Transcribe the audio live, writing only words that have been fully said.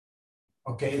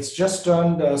Okay, it's just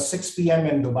turned 6 p.m.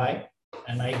 in Dubai,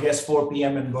 and I guess 4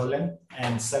 p.m. in Berlin,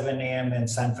 and 7 a.m. in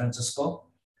San Francisco.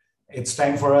 It's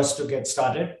time for us to get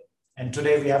started. And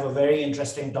today we have a very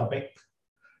interesting topic,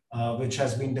 which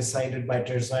has been decided by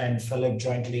Tirza and Philip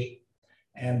jointly.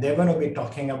 And they're going to be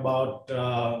talking about,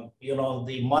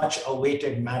 the much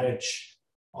awaited marriage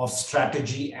of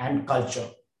strategy and culture.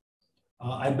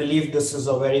 I believe this is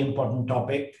a very important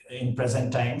topic in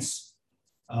present times.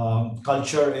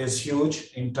 Culture is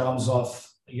huge in terms of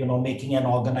making an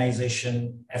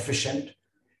organization efficient,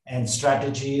 and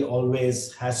strategy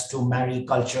always has to marry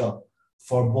culture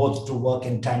for both to work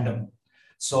in tandem.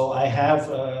 So I have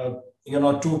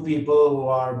two people who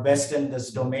are best in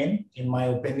this domain, in my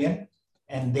opinion,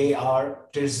 and they are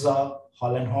Tirza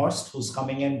Hollenhorst, who's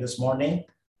coming in this morning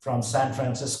from San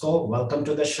Francisco. Welcome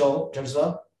to the show,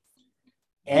 Tirza.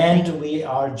 And we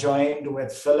are joined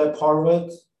with Philip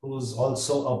Horvath, who's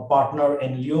also a partner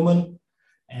in Lumen,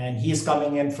 and he's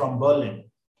coming in from Berlin.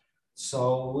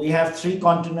 So we have 3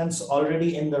 continents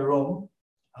already in the room.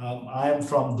 I am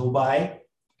from Dubai,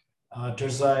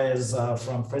 Tirza is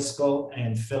from Frisco,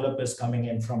 and Philip is coming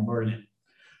in from Berlin.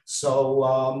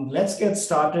 So let's get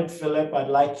started. Philip, I'd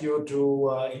like you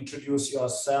to introduce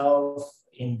yourself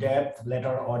in depth, let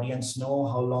our audience know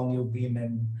how long you've been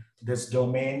in this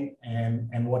domain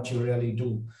and what you really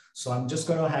do. So I'm just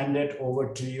going to hand it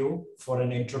over to you for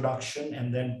an introduction,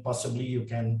 and then possibly you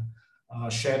can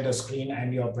share the screen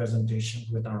and your presentation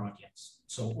with our audience.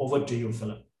 So over to you,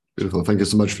 Philip. Beautiful. Thank you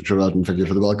so much, Gerard, and thank you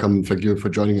for the welcome. Thank you for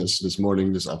joining us this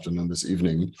morning, this afternoon, this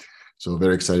evening. So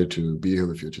very excited to be here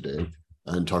with you today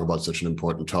and talk about such an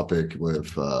important topic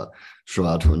with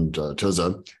Gerard and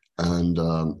Tirza. And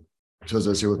Tirza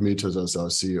is here with me. Tirza is our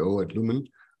CEO at Lumen.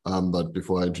 But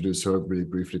before I introduce her really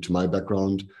briefly to my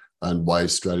background and why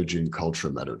strategy and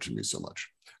culture matter to me so much.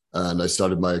 And I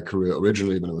started my career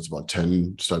originally when I was about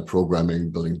 10, started programming,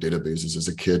 building databases as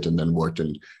a kid, and then worked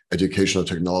in educational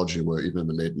technology, where even in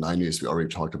the late 90s, we already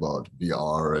talked about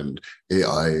VR and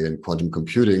AI and quantum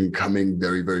computing coming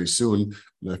very, very soon.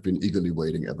 And I've been eagerly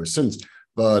waiting ever since.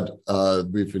 But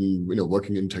we've been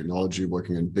working in technology,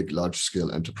 working in big,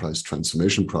 large-scale enterprise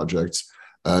transformation projects,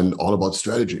 and all about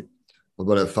strategy. But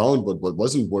what I found, what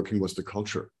wasn't working was the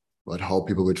culture, right? How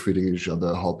people were treating each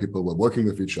other, how people were working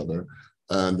with each other.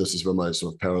 And this is where my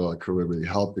sort of parallel career really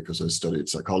helped, because I studied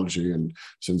psychology, and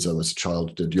since I was a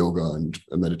child did yoga and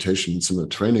meditation and similar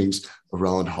trainings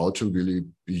around how to really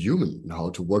be human and how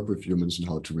to work with humans and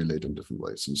how to relate in different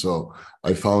ways. And so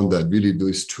I found that really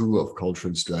these two of culture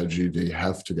and strategy, they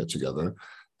have to get together,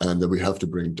 and that we have to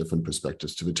bring different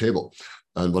perspectives to the table.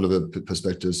 And one of the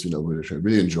perspectives, which I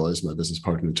really enjoy, is my business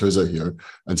partner, Tirza, here.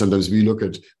 And sometimes we look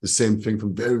at the same thing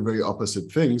from very, very opposite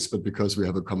things, but because we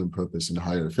have a common purpose and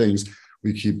higher things,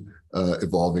 we keep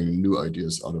evolving new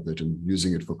ideas out of it and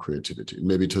using it for creativity. And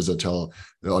maybe Tirza, tell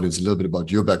the audience a little bit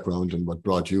about your background and what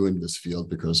brought you in this field,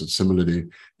 because it's similarly,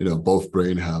 both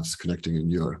brain halves connecting in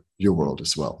your world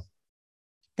as well.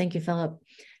 Thank you, Philip.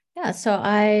 Yeah, so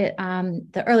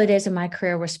the early days of my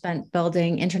career were spent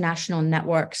building international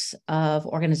networks of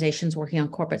organizations working on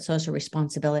corporate social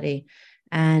responsibility.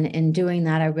 And in doing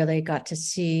that, I really got to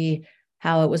see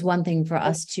how it was one thing for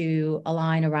us to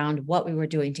align around what we were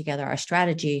doing together, our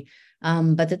strategy,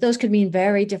 but that those could mean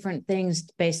very different things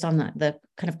based on the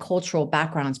kind of cultural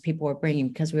backgrounds people were bringing,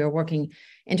 because we were working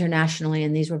internationally,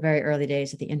 and these were very early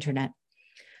days of the internet.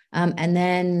 And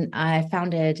then I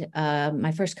founded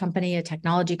my first company, a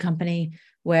technology company,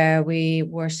 where we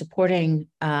were supporting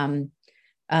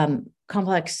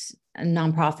complex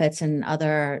nonprofits and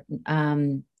other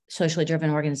socially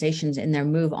driven organizations in their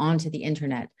move onto the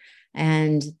internet.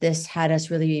 And this had us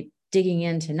really digging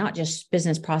into not just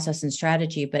business process and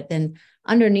strategy, but then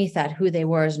underneath that, who they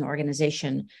were as an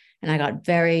organization. And I got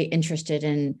very interested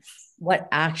in what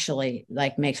actually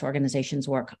makes organizations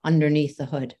work underneath the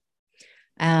hood.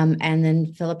 And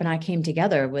then Philip and I came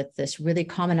together with this really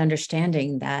common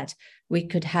understanding that we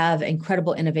could have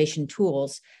incredible innovation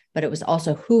tools, but it was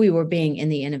also who we were being in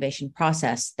the innovation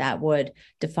process that would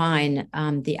define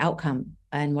the outcome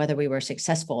and whether we were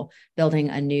successful building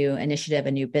a new initiative,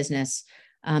 a new business,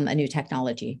 a new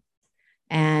technology.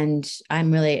 And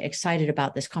I'm really excited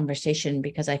about this conversation,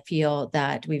 because I feel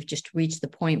that we've just reached the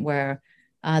point where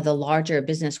the larger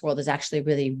business world is actually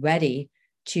really ready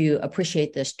to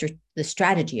appreciate the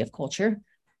strategy of culture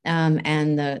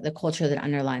and the culture that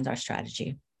underlines our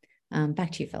strategy.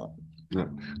 Back to you, Philip. Yeah.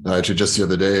 No, actually, just the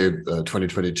other day,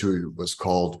 2022 was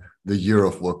called the year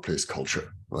of workplace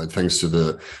culture, right? Thanks to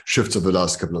the shifts of the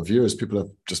last couple of years, people have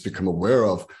just become aware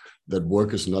of that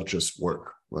work is not just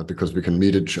work, right? Because we can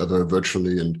meet each other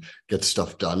virtually and get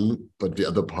stuff done, but the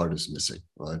other part is missing,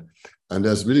 right? And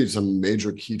there's really some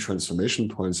major key transformation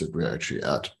points that we're actually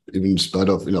at, even in spite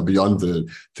of, beyond the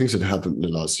things that happened in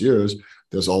the last years,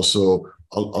 there's also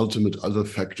ultimate other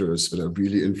factors that are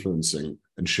really influencing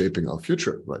and shaping our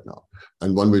future right now.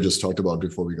 And one we just talked about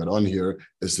before we got on here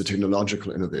is the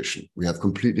technological innovation. We have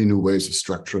completely new ways of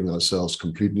structuring ourselves,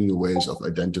 completely new ways of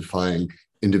identifying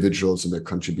individuals and their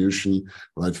contribution,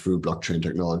 right, through blockchain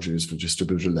technologies, through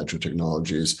distributed ledger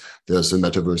technologies. There's a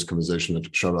metaverse conversation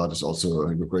that Sharad is also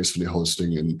gracefully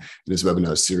hosting in his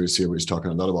webinar series here, where he's talking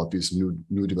a lot about these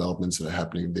new developments that are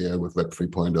happening there with Web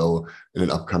 3.0 in an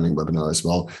upcoming webinar as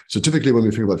well. So typically when we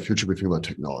think about future, we think about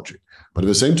technology. But at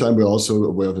the same time, we're also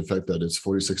aware of the fact that it's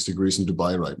 46 degrees in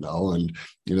Dubai right now, and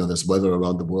there's weather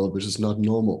around the world which is not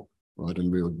normal. Right.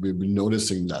 And we've been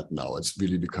noticing that now. It's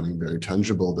really becoming very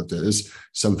tangible that there is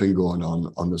something going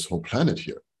on this whole planet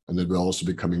here, and that we're also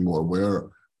becoming more aware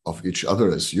of each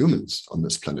other as humans on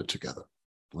this planet together.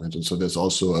 Right. And so there's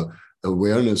also a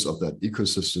awareness of that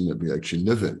ecosystem that we actually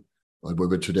live in. Right,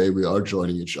 where today we are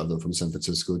joining each other from San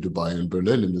Francisco, Dubai, and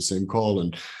Berlin in the same call,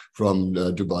 and from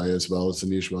Dubai as well.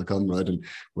 Sanish, welcome, right?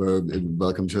 And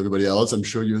welcome to everybody else. I'm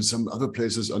sure you have some other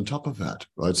places on top of that,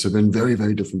 right? So we're in very,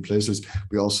 very different places.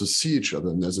 We also see each other,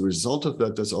 and as a result of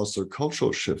that, there's also a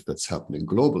cultural shift that's happening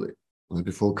globally. Right?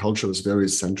 Before, culture was very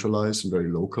centralized and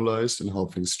very localized in how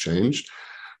things changed,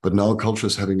 but now culture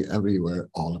is happening everywhere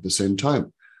all at the same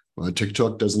time. Right?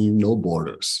 TikTok doesn't know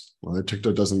borders, right?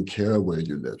 TikTok doesn't care where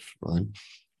you live, right?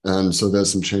 And so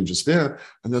there's some changes there.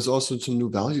 And there's also some new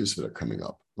values that are coming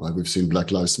up, right? We've seen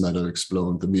Black Lives Matter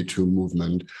explode, the Me Too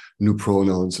movement, new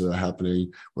pronouns that are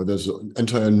happening, where there's an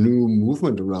entire new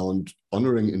movement around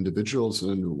honoring individuals in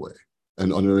a new way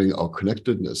and honoring our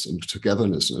connectedness and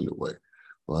togetherness in a new way,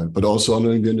 right? But also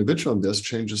honoring the individual. And there's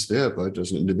changes there, right?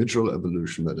 There's an individual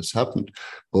evolution that has happened,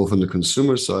 both on the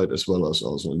consumer side as well as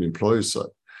also on the employee side.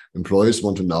 Employees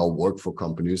want to now work for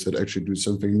companies that actually do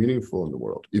something meaningful in the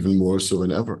world, even more so than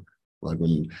ever. Right?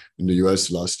 When in the US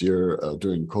last year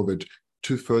during COVID,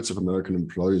 2/3 of American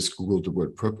employees Googled the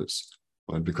word purpose,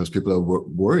 right? Because people are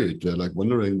worried. They're like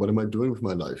wondering, what am I doing with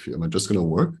my life here? Am I just going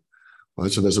to work? Right?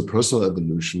 So there's a personal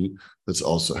evolution that's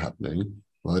also happening,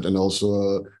 right? And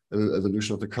also an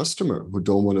evolution of the customer who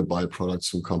don't want to buy products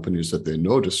from companies that they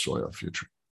know destroy our future.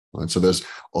 Right? So there's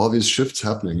all these shifts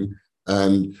happening,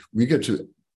 and we get to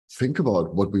think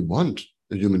about what we want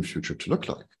a human future to look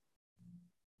like.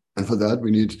 And for that, we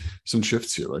need some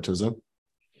shifts here, right, Tessa?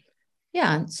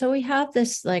 Yeah. So we have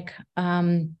this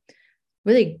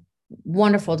really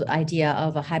wonderful idea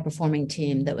of a high-performing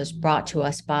team that was brought to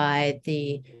us by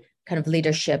the kind of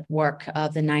leadership work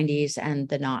of the 90s and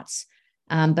the noughts.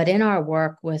 But in our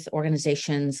work with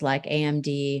organizations like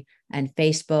AMD and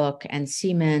Facebook and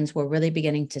Siemens, we're really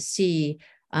beginning to see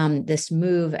this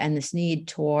move and this need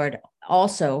toward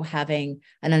also having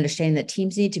an understanding that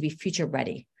teams need to be future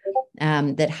ready,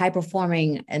 that high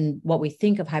performing and what we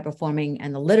think of high performing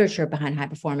and the literature behind high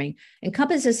performing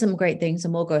encompasses some great things,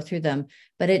 and we'll go through them,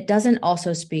 but it doesn't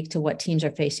also speak to what teams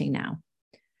are facing now.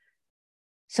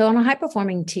 So on a high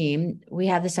performing team, we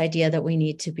have this idea that we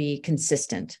need to be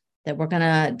consistent, that we're going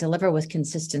to deliver with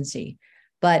consistency.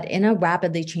 But in a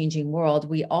rapidly changing world,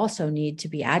 we also need to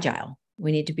be agile.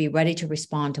 We need to be ready to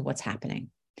respond to what's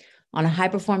happening. On a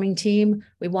high-performing team,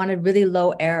 we wanted really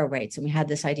low error rates, and we had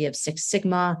this idea of Six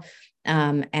Sigma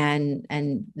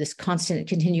and this constant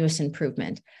continuous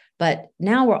improvement. But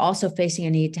now we're also facing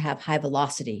a need to have high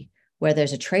velocity, where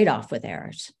there's a trade-off with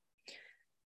errors.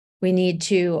 We need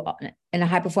to, in a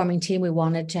high-performing team, we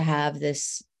wanted to have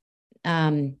this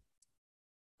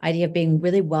idea of being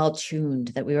really well-tuned,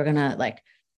 that we were going to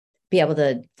be able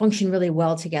to function really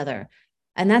well together.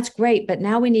 And that's great, but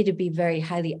now we need to be very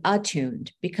highly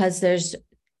attuned because there's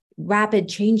rapid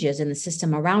changes in the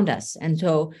system around us. And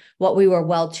so what we were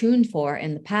well tuned for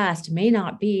in the past may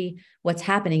not be what's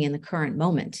happening in the current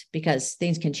moment, because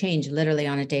things can change literally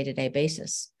on a day-to-day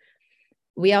basis.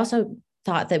 We also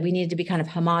thought that we needed to be kind of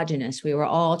homogenous. We were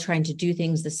all trying to do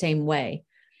things the same way.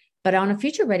 But on a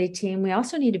future-ready team, we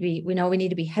also need to be, we need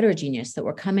to be heterogeneous, that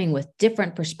we're coming with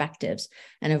different perspectives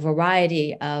and a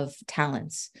variety of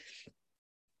talents.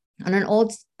 On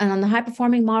the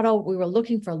high-performing model, we were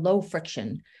looking for low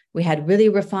friction. We had really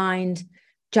refined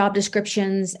job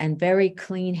descriptions and very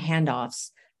clean handoffs.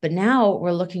 But now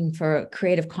we're looking for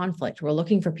creative conflict. We're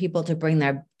looking for people to bring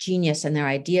their genius and their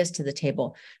ideas to the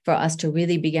table for us to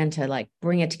really begin to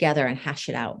bring it together and hash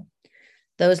it out.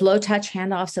 Those low-touch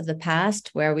handoffs of the past,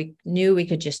 where we knew we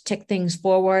could just tick things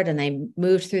forward and they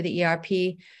moved through the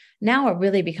ERP, now are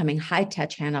really becoming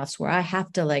high-touch handoffs where I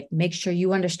have to like make sure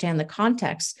you understand the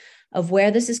context of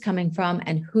where this is coming from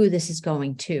and who this is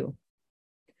going to.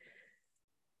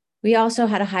 We also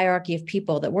had a hierarchy of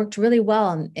people that worked really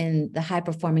well in the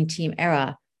high-performing team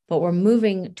era, but we're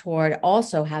moving toward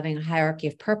also having a hierarchy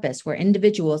of purpose where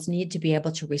individuals need to be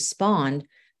able to respond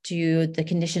to the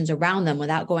conditions around them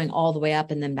without going all the way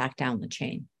up and then back down the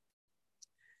chain.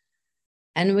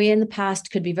 And we in the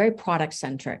past could be very product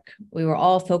centric. We were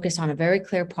all focused on a very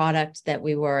clear product that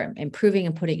we were improving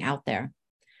and putting out there.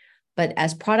 But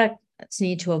as products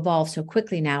need to evolve so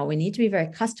quickly now, we need to be very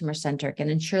customer centric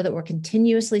and ensure that we're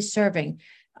continuously serving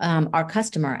our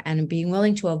customer and being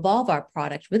willing to evolve our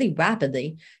product really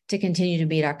rapidly to continue to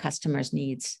meet our customers'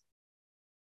 needs.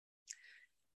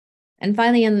 And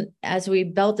finally, as we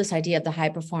built this idea of the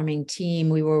high-performing team,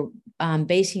 we were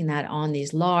basing that on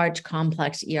these large,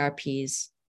 complex ERPs.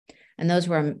 And those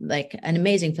were like an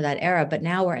amazing for that era. But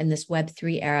now we're in this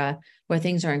Web3 era where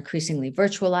things are increasingly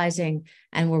virtualizing,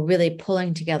 and we're really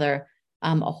pulling together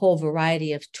a whole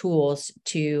variety of tools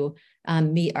to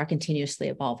meet our continuously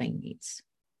evolving needs.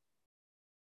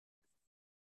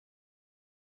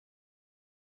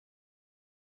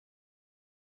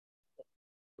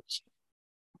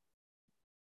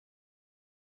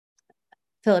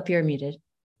 Philip, you're muted.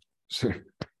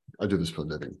 I do this for a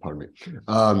living, pardon me.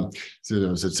 So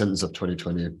it's a sentence of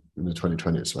 2020 in the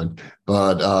 2020s, right?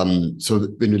 But so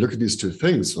when you look at these two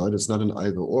things, right, it's not an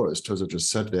either or, as Toza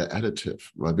just said, they're additive,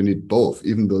 right? We need both,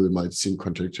 even though they might seem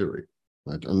contradictory,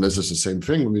 right? And this is the same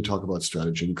thing when we talk about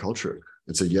strategy and culture.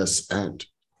 It's a yes and,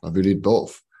 right? We need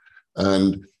both.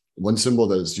 And one symbol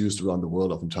that is used around the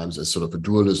world oftentimes is sort of a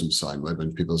dualism sign, right?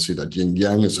 When people see that yin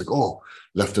yang, it's like, oh,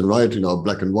 left and right,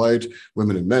 black and white,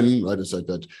 women and men, right? It's like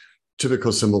that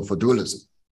typical symbol for dualism,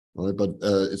 right? But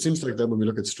it seems like that when we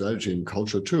look at strategy and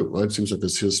culture too, right? It seems like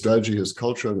here's strategy, here's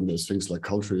culture, and there's things like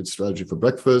culture and strategy for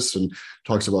breakfast and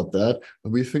talks about that.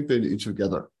 But we think they eat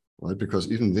together, right?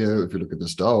 Because even there, if you look at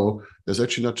this DAO, there's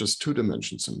actually not just two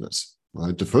dimensions in this,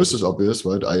 right? The first is obvious,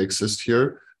 right? I exist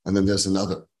here, and then there's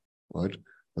another, right?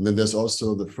 And then there's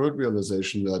also the third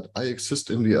realization that I exist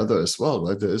in the other as well,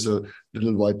 right? There is a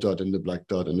little white dot in the black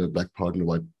dot and a black part and a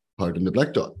white part in the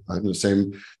black dot, right? And the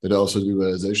same, that also the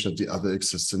realization that the other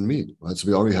exists in me, right? So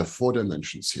we already have 4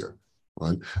 dimensions here,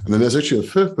 right? And then there's actually a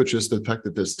fifth, which is the fact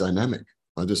that there's dynamic,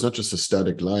 right? There's not just a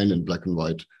static line in black and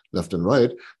white, left and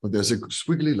right, but there's a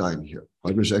squiggly line here,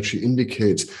 right? Which actually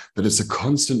indicates that it's a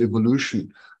constant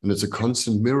evolution and it's a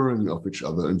constant mirroring of each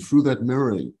other. And through that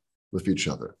mirroring with each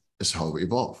other is how we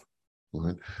evolve,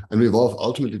 right? And we evolve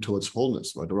ultimately towards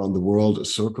wholeness, right? Around the world, a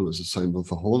circle is a symbol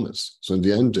for wholeness. So in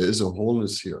the end, there is a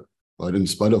wholeness here, right? In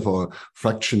spite of our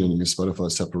fractioning, in spite of our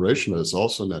separation, that is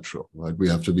also natural, right? We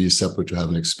have to be separate to have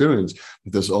an experience,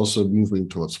 but there's also moving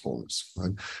towards wholeness,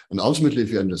 right? And ultimately,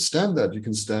 if you understand that, you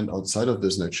can stand outside of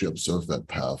this and actually observe that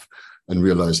path and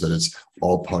realize that it's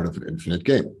all part of an infinite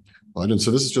game. Right. And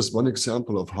so this is just one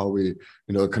example of how we,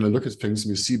 kind of look at things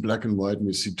and we see black and white and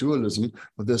we see dualism,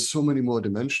 but there's so many more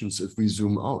dimensions if we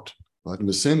zoom out. Right. And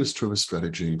the same is true with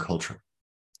strategy and culture.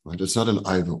 Right. It's not an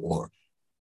either or.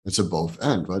 It's a both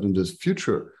and, right? And the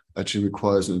future actually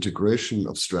requires an integration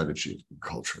of strategy and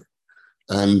culture.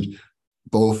 And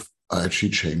both are actually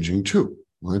changing too,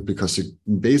 right? Because the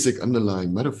basic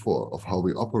underlying metaphor of how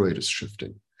we operate is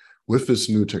shifting. With this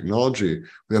new technology,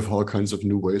 we have all kinds of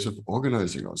new ways of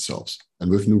organizing ourselves.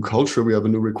 And with new culture, we have a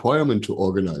new requirement to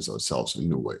organize ourselves in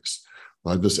new ways.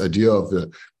 Right? This idea of the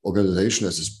organization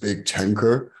as this big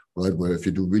tanker, right, where if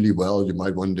you do really well, you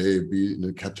might one day be in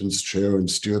the captain's chair and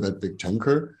steer that big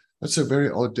tanker. That's a very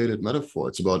outdated metaphor.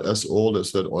 It's about as old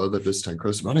as that oil that this tanker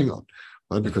is running on.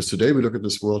 Right? Because today we look at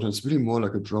this world and it's really more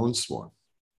like a drone swarm.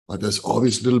 Right? There's all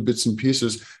these little bits and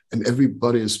pieces and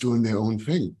everybody is doing their own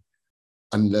thing,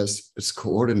 unless it's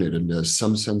coordinated and there's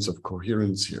some sense of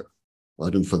coherence here,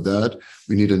 right? And for that,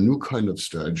 we need a new kind of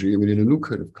strategy, and we need a new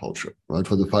kind of culture, right?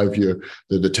 For the 5-year,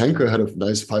 the tanker had a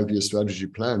nice 5-year strategy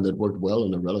plan that worked well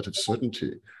in a relative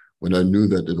certainty, when I knew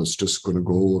that it was just going to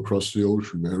go across the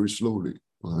ocean very slowly,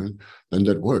 right? And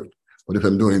that worked. But if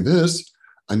I'm doing this,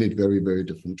 I need very, very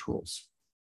different tools.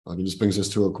 Right? And this brings us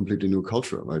to a completely new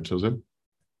culture, right, Toza?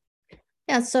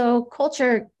 Yeah, so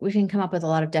culture, we can come up with a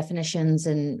lot of definitions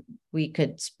and we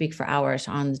could speak for hours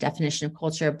on the definition of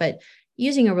culture, but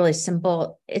using a really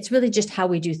simple, it's really just how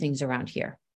we do things around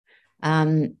here.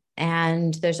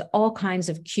 And there's all kinds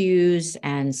of cues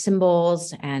and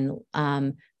symbols and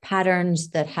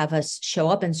patterns that have us show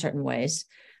up in certain ways.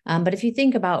 But if you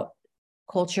think about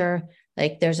culture,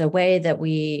 like there's a way that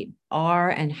we are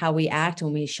and how we act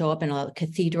when we show up in a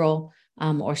cathedral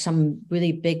or some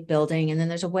really big building. And then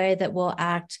there's a way that we'll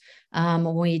act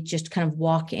when we just kind of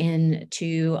walk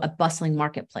into a bustling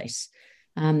marketplace.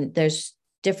 There's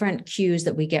different cues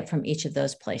that we get from each of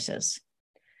those places.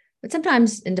 But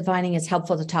sometimes in defining, it's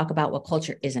helpful to talk about what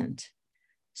culture isn't.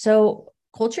 So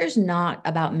culture is not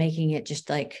about making it just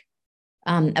like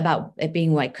about it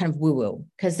being like kind of woo-woo,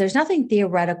 because there's nothing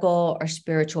theoretical or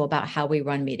spiritual about how we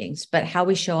run meetings, but how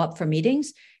we show up for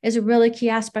meetings is a really key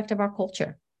aspect of our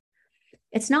culture.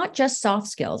 It's not just soft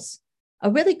skills. A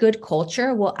really good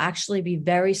culture will actually be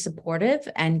very supportive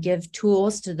and give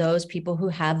tools to those people who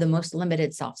have the most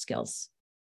limited soft skills.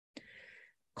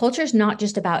 Culture is not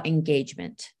just about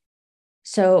engagement.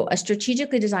 So a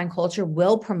strategically designed culture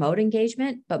will promote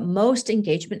engagement, but most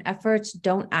engagement efforts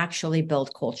don't actually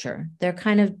build culture. They're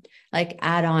kind of like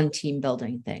add-on team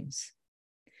building things.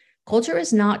 Culture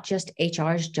is not just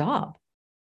HR's job.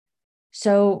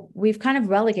 So we've kind of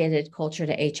relegated culture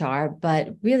to HR, but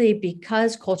really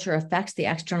because culture affects the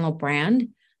external brand,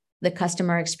 the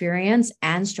customer experience,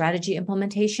 and strategy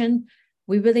implementation,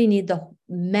 we really need the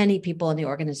many people in the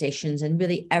organizations and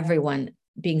really everyone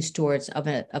being stewards of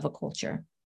a culture.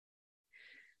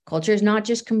 Culture is not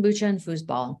just kombucha and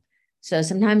foosball. So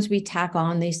sometimes we tack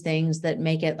on these things that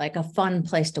make it like a fun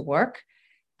place to work,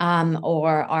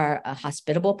 or are a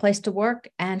hospitable place to work.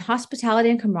 And hospitality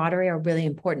and camaraderie are really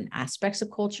important aspects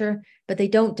of culture, but they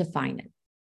don't define it.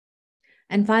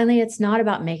 And finally, it's not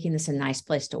about making this a nice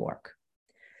place to work.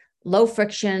 Low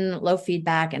friction, low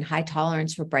feedback, and high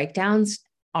tolerance for breakdowns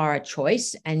are a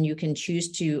choice, and you can choose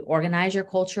to organize your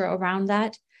culture around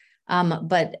that.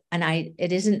 But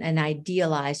it isn't an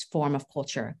idealized form of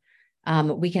culture.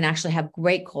 We can actually have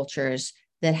great cultures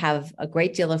that have a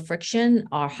great deal of friction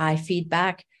or high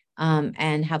feedback,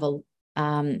 and have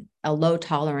a low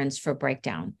tolerance for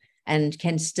breakdown, and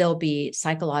can still be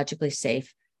psychologically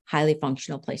safe, highly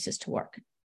functional places to work.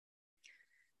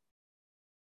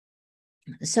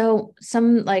 So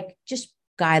some just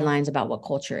guidelines about what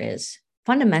culture is.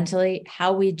 Fundamentally,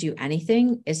 how we do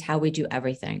anything is how we do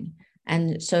everything.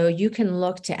 And so you can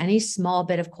look to any small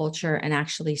bit of culture and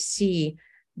actually see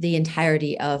the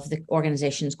entirety of the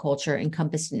organization's culture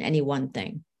encompassed in any one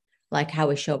thing, like how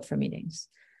we show up for meetings.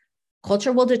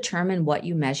 Culture will determine what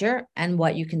you measure and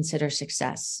what you consider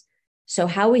success. So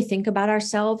how we think about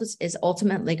ourselves is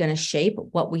ultimately going to shape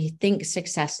what we think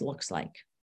success looks like.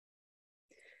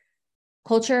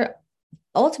 Culture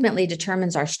ultimately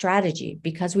determines our strategy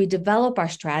because we develop our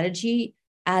strategy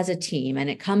as a team, and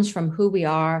it comes from who we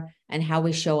are and how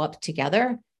we show up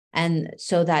together. And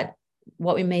so that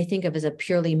what we may think of as a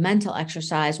purely mental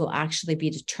exercise will actually be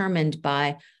determined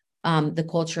by the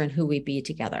culture and who we be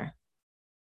together.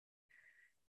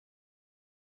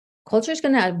 Culture is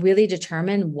going to really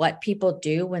determine what people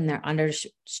do when they're under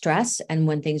stress and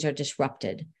when things are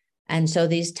disrupted. And so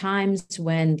these times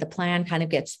when the plan kind of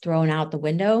gets thrown out the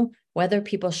window, whether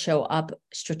people show up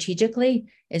strategically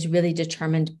is really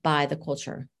determined by the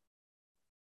culture.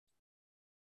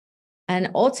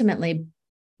 And ultimately,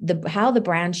 how the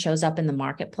brand shows up in the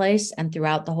marketplace and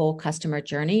throughout the whole customer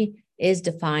journey is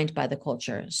defined by the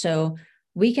culture. So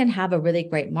we can have a really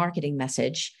great marketing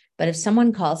message, but if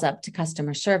someone calls up to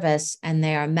customer service and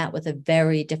they are met with a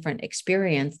very different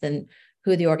experience than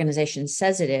who the organization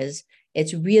says it is,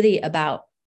 it's really about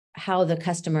how the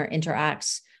customer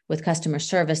interacts with customer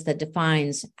service that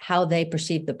defines how they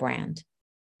perceive the brand.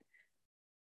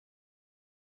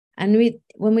 And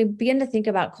when we begin to think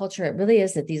about culture, it really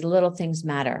is that these little things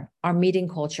matter. Our meeting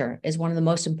culture is one of the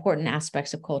most important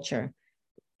aspects of culture.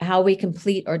 How we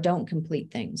complete or don't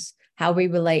complete things, how we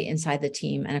relate inside the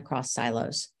team and across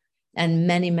silos, and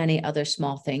many, many other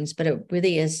small things. But it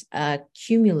really is a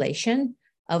accumulation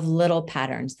of little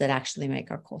patterns that actually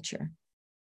make our culture.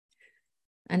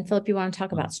 And Philip, you want to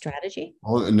talk about strategy?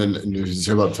 Oh, and then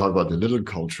talk about the little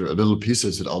culture, little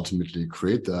pieces that ultimately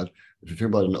create that. If you think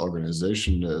about an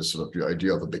organization, there's sort of the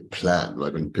idea of a big plan,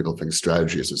 right? When people think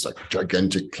strategy is this like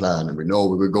gigantic plan, and we know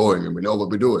where we're going and we know what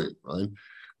we're doing, right?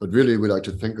 But really, we like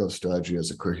to think of strategy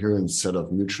as a coherent set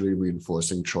of mutually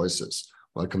reinforcing choices.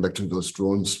 Right? Come back to those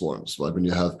drone swarms, right? When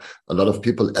you have a lot of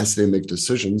people as they make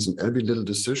decisions, and every little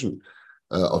decision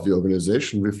of the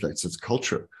organization reflects its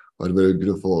culture. Right? A very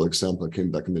beautiful example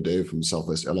came back in the day from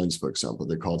Southwest Airlines, for example.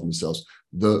 They called themselves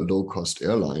the low-cost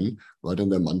airline, right?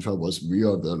 And their mantra was, we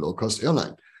are the low-cost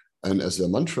airline. And as their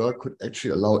mantra could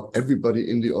actually allow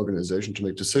everybody in the organization to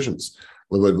make decisions.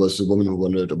 Whether it was the woman who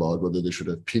wondered about whether they should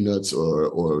have peanuts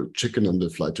or chicken on the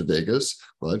flight to Vegas,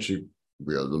 right?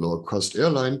 We are the low-cost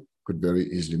airline, could very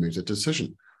easily make that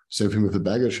decision. Same thing with the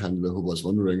baggage handler who was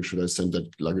wondering, should I send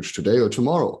that luggage today or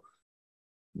tomorrow?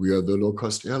 we are the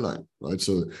low-cost airline, right?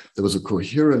 So there was a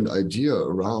coherent idea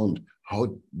around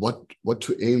what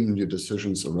to aim your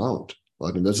decisions around,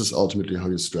 right? And this is ultimately how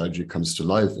your strategy comes to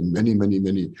life in many, many,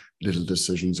 many little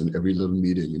decisions in every little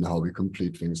meeting, how we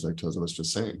complete things, like Teresa was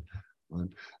just saying, right?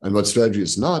 And what strategy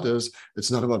is not is,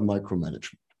 it's not about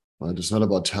micromanagement, right? It's not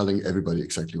about telling everybody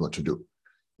exactly what to do.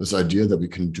 This idea that we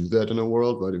can do that in a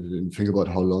world, right? If you think about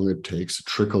how long it takes to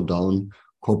trickle down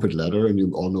corporate ladder, and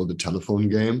you all know the telephone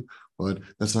game, right?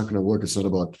 That's not going to work. It's not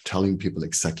about telling people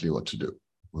exactly what to do,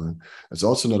 right? It's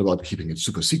also not about keeping it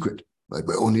super secret, right?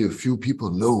 Where only a few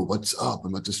people know what's up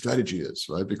and what the strategy is,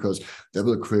 right? Because that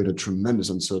will create a tremendous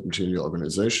uncertainty in your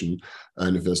organization.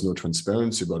 And if there's no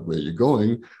transparency about where you're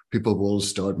going, people will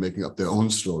start making up their own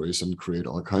stories and create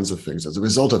all kinds of things as a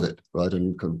result of it, right?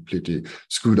 And completely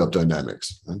screwed up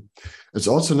dynamics, right? It's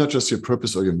also not just your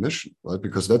purpose or your mission, right?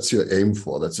 Because that's your aim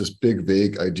for. That's this big,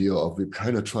 vague idea of we're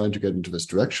kind of trying to get into this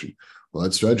direction,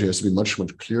 right? Strategy has to be much,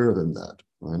 much clearer than that,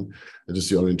 right? It is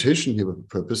the orientation here with the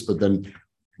purpose, but then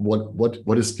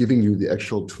what is giving you the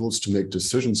actual tools to make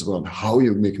decisions around how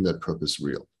you're making that purpose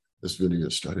real is really your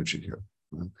strategy here.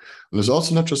 Right? And it's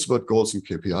also not just about goals and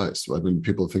KPIs, right? When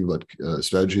people think about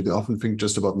strategy, they often think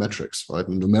just about metrics, right?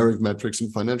 And numeric metrics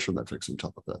and financial metrics on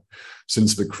top of that.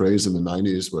 Since the craze in the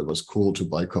 90s, where it was cool to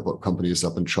buy companies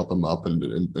up and chop them up and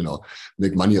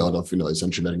make money out of,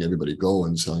 essentially letting everybody go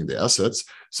and selling the assets.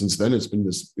 Since then, it's been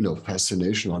this,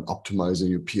 fascination on optimizing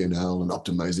your P&L and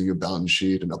optimizing your balance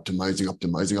sheet and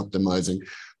optimizing.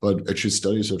 But actually,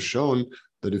 studies have shown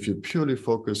that if you purely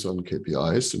focus on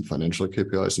KPIs and financial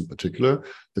KPIs in particular,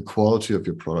 the quality of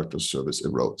your product or service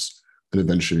erodes. And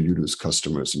eventually you lose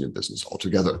customers in your business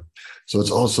altogether. So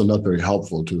it's also not very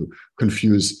helpful to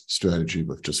confuse strategy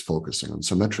with just focusing on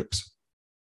some metrics.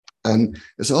 And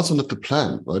it's also not the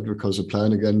plan, right? Because the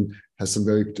plan, again, has some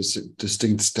very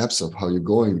distinct steps of how you're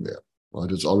going there. Right?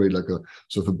 It's already like a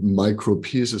sort of micro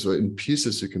pieces, or in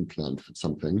pieces you can plan for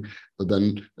something. But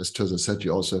then, as Teresa said,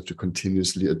 you also have to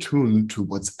continuously attune to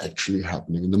what's actually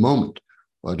happening in the moment.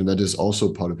 Right? And that is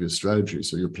also part of your strategy.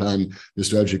 So your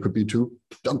strategy could be to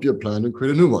dump your plan and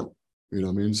create a new one. You know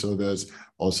what I mean? So there's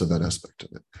also that aspect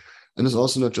of it. And it's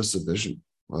also not just a vision.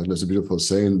 Right? There's a beautiful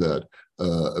saying that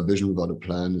a vision without a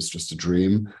plan is just a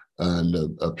dream, and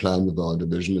a plan without a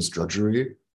vision is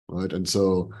drudgery. Right? And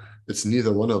so it's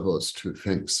neither one of those two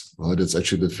things, right? It's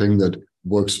actually the thing that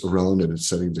works around it. It's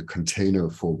setting the container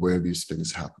for where these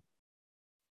things happen.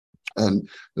 And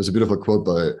there's a beautiful quote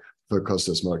by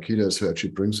Kostas Markides, who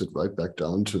actually brings it right back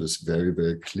down to this very,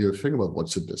 very clear thing about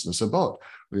what's a business about.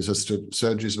 When he says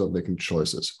strategy is about making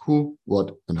choices: who,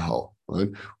 what, and how, right?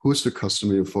 Who's the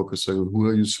customer you're focusing on? Who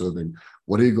are you serving?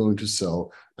 What are you going to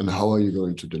sell? And how are you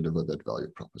going to deliver that value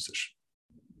proposition?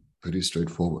 Pretty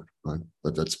straightforward, right?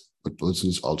 But that's what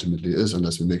business ultimately is,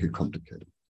 unless we make it complicated.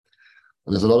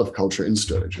 And there's a lot of culture in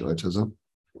strategy, right, Teresa?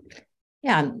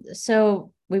 Yeah.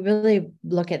 So we really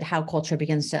look at how culture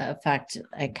begins to affect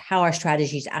how our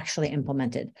strategy is actually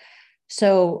implemented.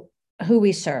 So who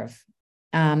we serve.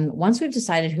 Once we've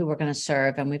decided who we're going to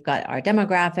serve, and we've got our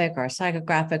demographic or our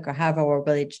psychographic, or however we're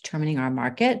really determining our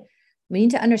market, we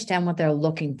need to understand what they're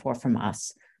looking for from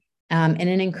us. In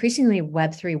an increasingly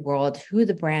Web3 world, who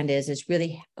the brand is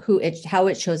really how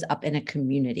it shows up in a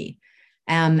community.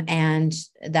 And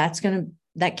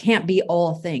that can't be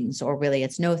all things, or really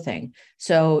it's no thing.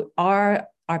 So are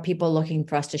people looking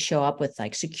for us to show up with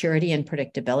like security and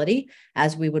predictability,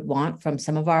 as we would want from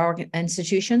some of our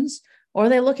institutions? Or are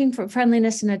they looking for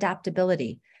friendliness and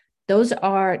adaptability? Those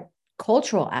are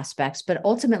cultural aspects, but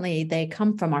ultimately they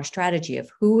come from our strategy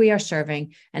of who we are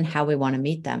serving and how we want to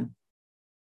meet them.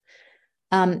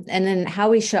 And then how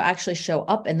we actually show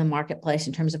up in the marketplace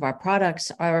in terms of our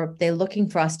products. Are they looking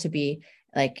for us to be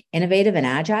like innovative and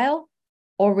agile,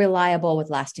 or reliable with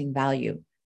lasting value?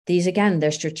 These, again,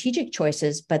 they're strategic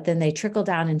choices, but then they trickle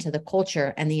down into the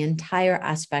culture and the entire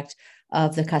aspect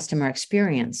of the customer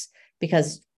experience.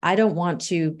 Because I don't want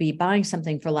to be buying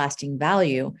something for lasting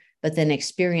value, but then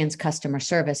experience customer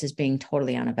service as being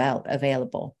totally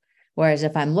unavailable. Whereas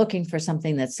if I'm looking for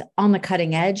something that's on the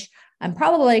cutting edge, I'm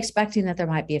probably expecting that there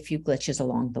might be a few glitches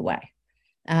along the way.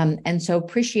 And so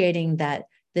appreciating that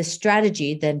this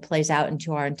strategy then plays out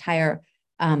into our entire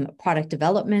product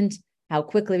development, how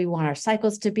quickly we want our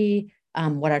cycles to be,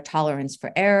 what our tolerance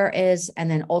for error is, and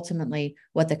then ultimately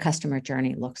what the customer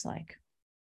journey looks like.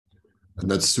 And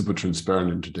that's super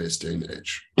transparent in today's day and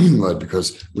age, right?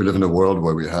 Because we live in a world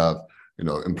where we have,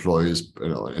 employees,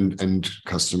 and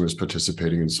customers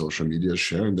participating in social media,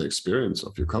 sharing the experience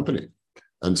of your company.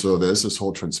 And so there's this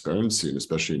whole transparency, and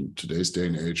especially in today's day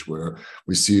and age where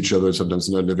we see each other sometimes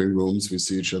in our living rooms, we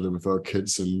see each other with our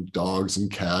kids and dogs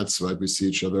and cats, right? We see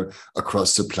each other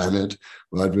across the planet,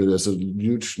 right? Where there's a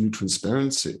huge new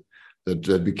transparency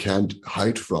that we can't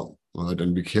hide from, right?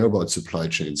 And we care about supply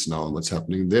chains now and what's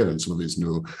happening there. And some of these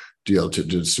new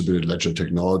distributed ledger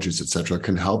technologies, et cetera,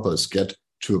 can help us get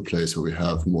to a place where we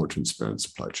have more transparent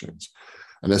supply chains.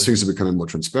 And as things are becoming more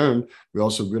transparent, we're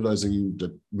also realizing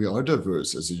that we are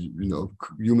diverse as a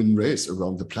human race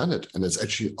around the planet. And it's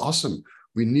actually awesome.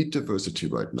 We need diversity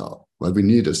right now. Right? We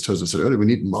need, as Teresa said earlier, we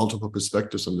need multiple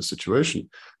perspectives on the situation,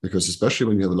 because especially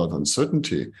when you have a lot of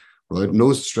uncertainty, right?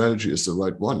 No strategy is the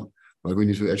right one. Right? We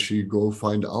need to actually go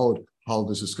find out how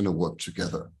this is going to work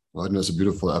together. Right? And there's a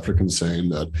beautiful African saying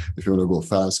that if you want to go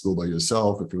fast, go by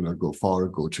yourself. If you want to go far,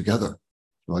 go together.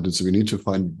 Right? And so we need to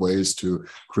find ways to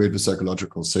create the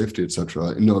psychological safety, et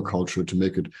cetera, in our culture to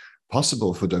make it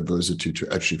possible for diversity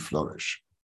to actually flourish.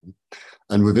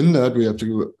 And within that, we have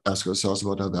to ask ourselves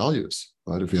about our values.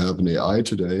 Right? If you have an AI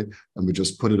today and we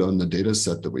just put it on the data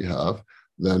set that we have,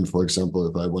 then, for example,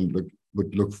 if I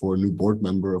would look for a new board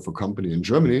member of a company in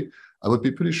Germany, I would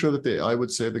be pretty sure that the AI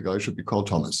would say the guy should be called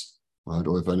Thomas. Right?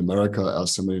 Or if in America,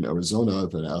 ask somebody in Arizona,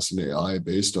 if I ask an AI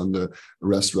based on the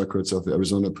arrest records of the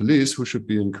Arizona police who should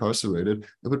be incarcerated,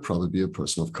 it would probably be a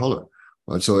person of color.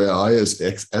 Right? So AI is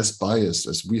as biased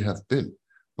as we have been.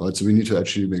 Right? So we need to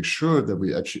actually make sure that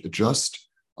we actually adjust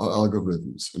our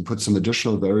algorithms and put some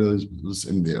additional variables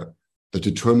in there that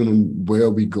determine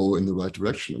where we go in the right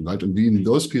direction. Right? And in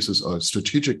those pieces are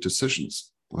strategic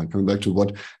decisions. Right? Coming back to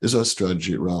what is our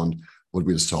strategy around what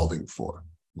we are solving for.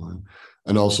 Right?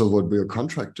 And also what we are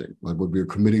contracting, right? What we are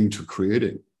committing to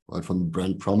creating, right? From the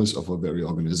brand promise of our very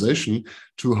organization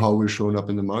to how we're showing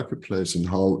up in the marketplace and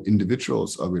how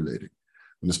individuals are relating.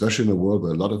 And especially in a world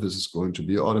where a lot of this is going to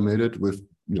be automated with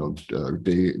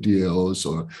DAOs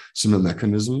or similar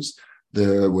mechanisms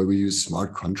there where we use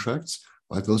smart contracts,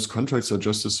 right? Those contracts are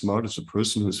just as smart as the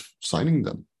person who's signing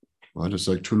them, right? It's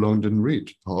like too long didn't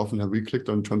read. How often have we clicked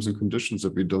on terms and conditions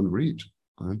that we don't read?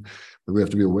 Right? But we have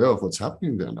to be aware of what's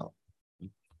happening there now,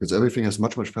 because everything has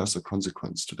much, much faster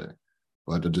consequence today.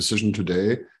 Right? A decision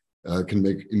today can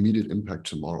make immediate impact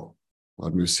tomorrow.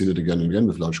 Right? We've seen it again and again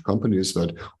with large companies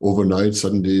that overnight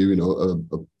suddenly, a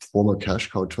former cash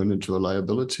cow turned into a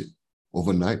liability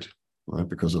overnight, right?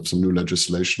 Because of some new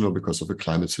legislation or because of a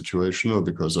climate situation or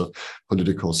because of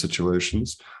political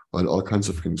situations. Right? All kinds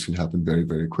of things can happen very,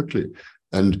 very quickly.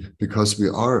 And because we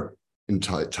are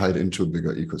tied into a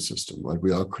bigger ecosystem, right?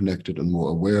 We are connected and more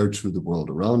aware to the world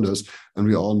around us. And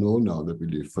we all know now that we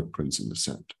leave footprints in the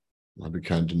sand. Right? We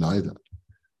can't deny that.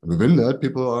 And within that,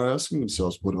 people are asking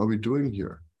themselves, what are we doing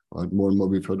here? Right? More and more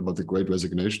we've heard about the Great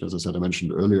Resignation. As I said, I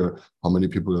mentioned earlier, how many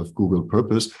people have Google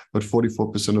purpose, but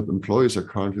 44% of employees are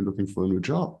currently looking for a new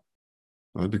job.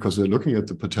 Right? Because they're looking at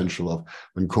the potential of,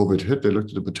 when COVID hit, they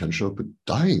looked at the potential of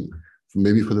dying,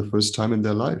 maybe for the first time in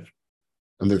their life.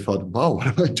 And they thought, wow, what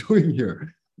am I doing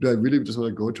here? Do I really just want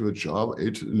to go to a job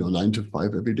 9 to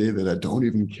 5 every day that I don't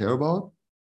even care about?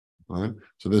 Right?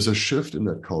 So there's a shift in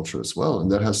that culture as well.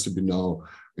 And that has to be now,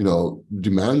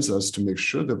 demands us to make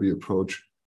sure that we approach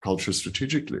culture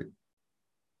strategically.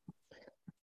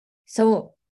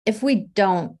 So if we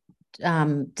don't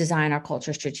design our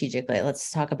culture strategically,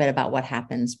 let's talk a bit about what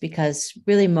happens, because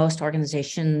really most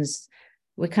organizations,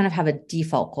 we kind of have a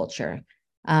default culture.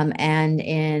 And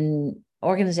in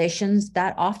organizations,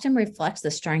 that often reflects the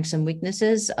strengths and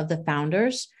weaknesses of the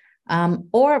founders,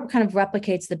 or kind of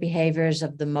replicates the behaviors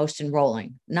of the most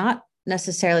enrolling, not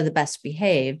necessarily the best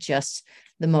behaved, just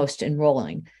the most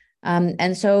enrolling.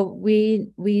 And so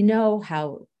we know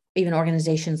how even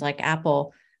organizations like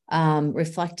Apple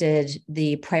reflected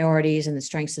the priorities and the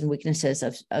strengths and weaknesses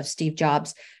of Steve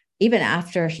Jobs, even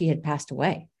after he had passed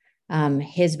away.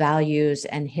 His values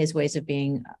and his ways of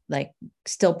being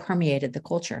still permeated the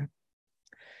culture.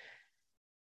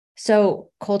 So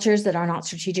cultures that are not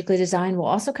strategically designed will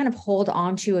also kind of hold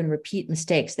on to and repeat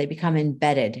mistakes. They become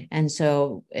embedded. And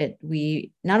so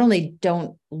we not only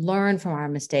don't learn from our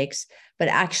mistakes, but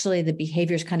actually the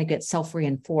behaviors kind of get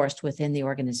self-reinforced within the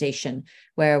organization,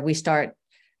 where we start,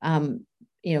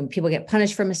 people get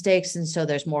punished for mistakes. And so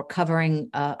there's more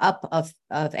covering up of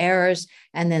errors.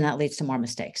 And then that leads to more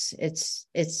mistakes. It's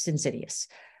insidious.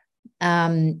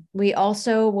 We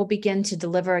also will begin to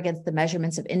deliver against the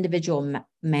measurements of individual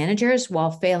managers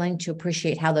while failing to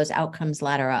appreciate how those outcomes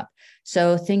ladder up.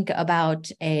 So think about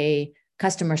a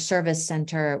customer service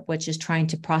center, which is trying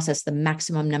to process the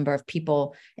maximum number of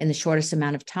people in the shortest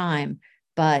amount of time,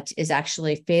 but is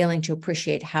actually failing to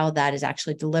appreciate how that is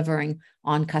actually delivering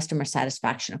on customer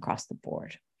satisfaction across the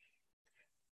board.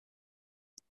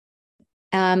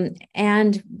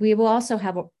 And we will also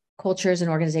have cultures and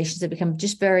organizations that become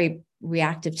just very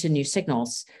reactive to new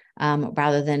signals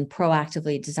rather than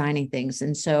proactively designing things.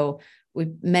 And so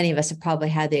many of us have probably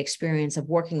had the experience of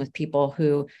working with people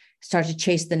who start to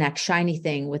chase the next shiny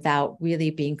thing without really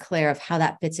being clear of how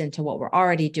that fits into what we're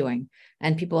already doing.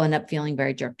 And people end up feeling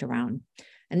very jerked around.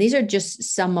 And these are just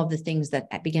some of the things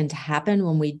that begin to happen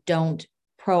when we don't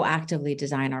proactively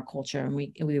design our culture and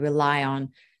we rely on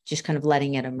just kind of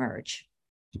letting it emerge.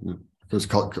 Because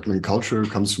culture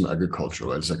comes from agriculture,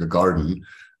 right? It's like a garden.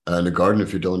 And a garden,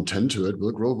 if you don't tend to it,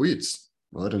 will grow weeds.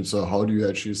 Right. And so how do you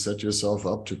actually set yourself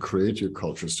up to create your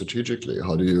culture strategically?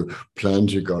 How do you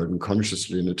plant your garden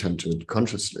consciously and attend to it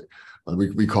consciously?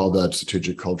 We call that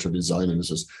strategic culture design. And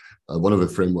this is one of the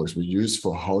frameworks we use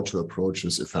for how to approach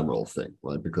this ephemeral thing,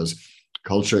 right? Because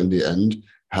culture in the end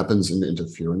happens in the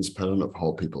interference pattern of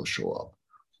how people show up.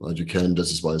 Right?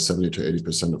 This is why 70 to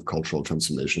 80% of cultural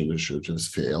transformation initiatives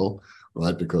fail,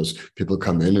 right? Because people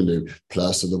come in and they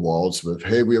plaster the walls with,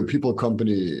 hey, we are people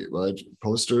company, right?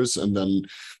 Posters, and then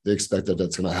they expect that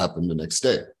that's going to happen the next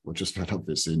day, which is not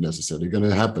obviously necessarily going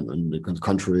to happen. And the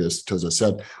contrary, as Tirza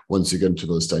said, once you get into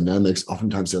those dynamics,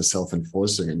 oftentimes they're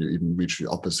self-enforcing and you even reach the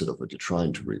opposite of what you're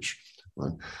trying to reach.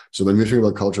 Right. So when we think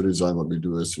about culture design, what we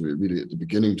do is we really at the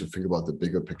beginning to think about the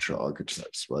bigger picture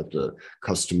archetypes, right? The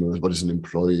customers, what is an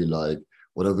employee like?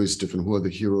 What are these different, who are the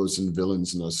heroes and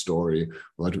villains in our story,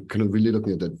 right? Kind of really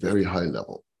looking at that very high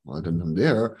level, right? And from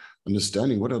there,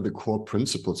 understanding what are the core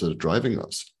principles that are driving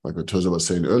us. Like what Tirza was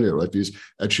saying earlier, right? These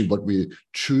actually what we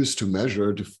choose to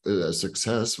measure as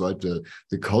success, right?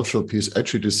 The cultural piece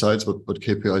actually decides what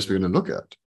KPIs we're going to look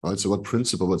at. Right. So what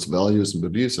principle, what values and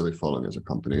beliefs are we following as a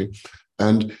company?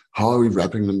 And how are we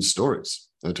wrapping them in stories?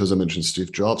 Tirza mentioned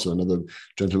Steve Jobs, or another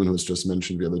gentleman who was just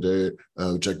mentioned the other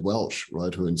day, Jack Welch,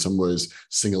 right, who in some ways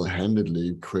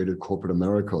single-handedly created corporate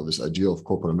America, this idea of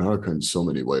corporate America in so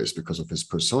many ways because of his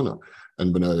persona.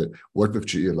 And when I worked with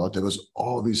GE a lot, there was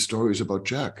all these stories about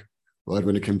Jack. Right,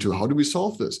 when it came to how do we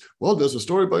solve this? Well, there's a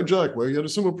story by Jack where he had a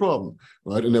similar problem,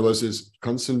 right? And there was this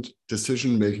constant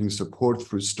decision-making support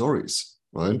through stories.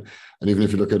 Right. And even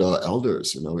if you look at our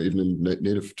elders, even in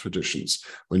native traditions,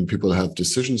 when people have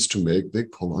decisions to make, they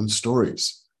pull on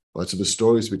stories. Right. So the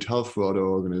stories we tell throughout our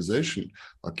organization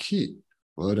are key.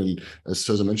 Right. And as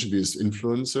Tirza mentioned, these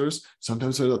influencers,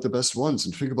 sometimes they're not the best ones.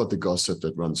 And think about the gossip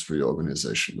that runs through your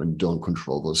organization when you don't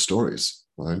control those stories,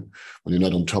 right? When you're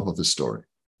not on top of the story.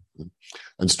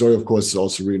 And story, of course, is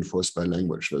also reinforced by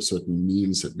language. There are certain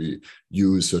means that we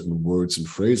use, certain words and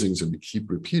phrasings that we keep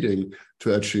repeating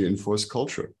to actually enforce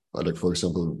culture. Like, for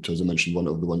example, Tirza mentioned one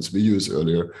of the ones we used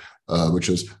earlier, which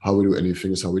is how we do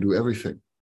anything is how we do everything.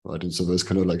 Right. And so there's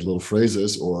kind of like little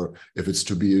phrases, or if it's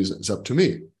to be, it's up to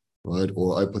me. Right.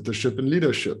 Or I put the ship in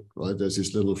leadership. Right. There's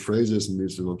these little phrases and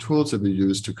these little tools that we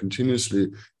use to continuously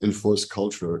enforce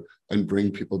culture and bring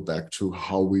people back to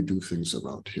how we do things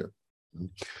around here.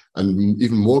 And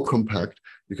even more compact,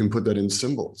 you can put that in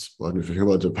symbols. Right? If you hear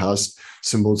about the past,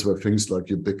 symbols were things like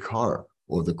your big car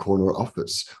or the corner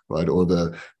office, right? Or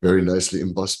the very nicely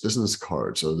embossed business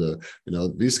cards, or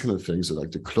these kind of things are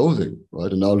like the clothing, right?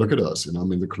 And now look at us,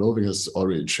 the clothing has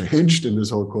already changed in this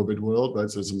whole COVID world, right?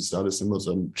 So some status symbols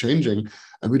are changing,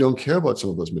 and we don't care about some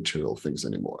of those material things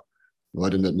anymore.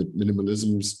 Right, in that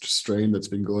minimalism strain that's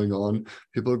been going on,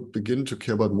 people begin to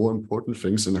care about more important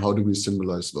things, and how do we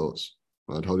symbolize those?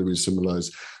 Right? How do we symbolize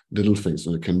little things?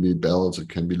 And it can be bells, it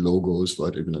can be logos,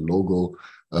 right? Even a logo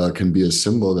can be a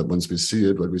symbol that once we see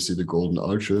it, right, we see the golden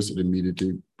arches, it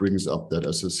immediately brings up that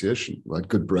association, right?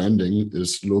 Good branding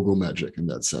is logo magic in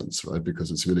that sense, right?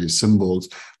 Because it's really symbols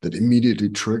that immediately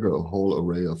trigger a whole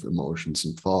array of emotions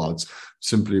and thoughts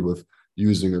simply with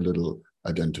using a little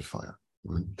identifier,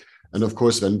 right? And of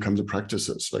course, then come the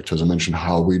practices, like Tirza mentioned,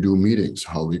 how we do meetings,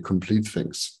 how we complete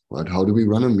things, right? How do we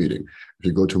run a meeting? If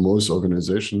you go to most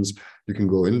organizations, you can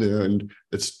go in there and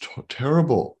it's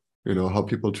terrible, how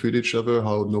people treat each other,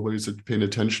 how nobody's paying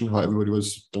attention, how everybody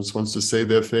just wants to say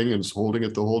their thing and is holding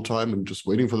it the whole time and just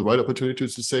waiting for the right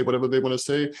opportunities to say whatever they want to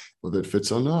say, whether it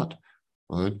fits or not,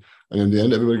 right? And in the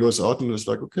end, everybody goes out and it's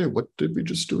like, okay, what did we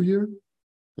just do here?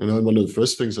 One of the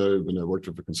first things when I worked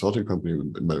with a consulting company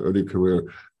in my early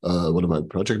career, one of my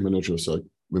project managers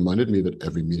reminded me that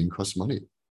every meeting costs money.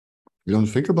 We don't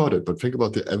think about it, but think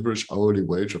about the average hourly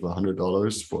wage of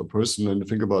 $100 for a person, and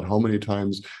think about how many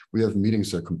times we have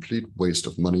meetings that are a complete waste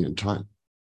of money and time.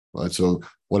 Right. So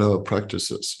what are our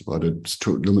practices? Right. At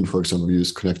Lumen, for example, we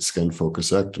use Connect, Scan,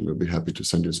 Focus, Act, and we'll be happy to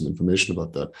send you some information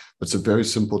about that. It's a very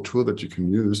simple tool that you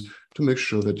can use to make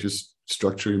sure that you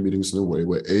structure your meetings in a way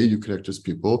where you connect as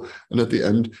people, and at the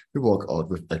end, you walk out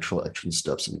with actual action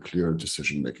steps and clear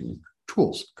decision-making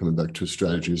tools, coming back to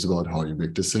strategies about how you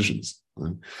make decisions.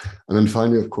 Right? And then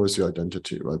finally, of course, your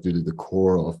identity, right? Really the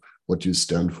core of what you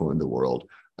stand for in the world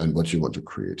and what you want to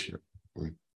create here.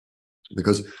 Right?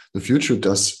 Because the future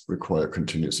does require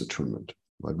continuous attunement.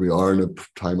 Right? We are in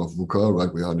a time of VUCA,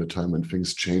 right? We are in a time when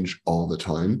things change all the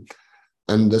time.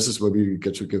 And this is where we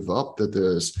get to give up that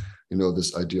there's,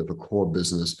 this idea of a core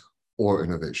business or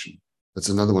innovation. That's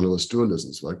another one of those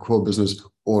dualisms, right? Core business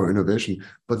or innovation,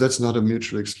 but that's not a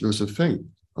mutually exclusive thing.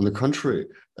 On the contrary,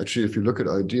 actually, if you look at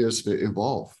ideas, they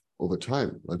evolve over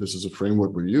time. Right? This is a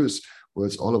framework we use where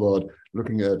it's all about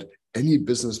looking at any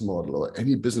business model or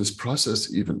any business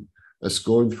process even as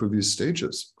going through these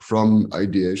stages from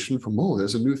ideation, from, oh,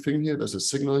 there's a new thing here, there's a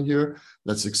signal here,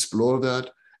 let's explore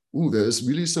that. Ooh, there's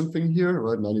really something here,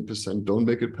 right? 90% don't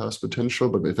make it past potential,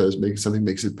 but if something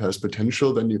makes it past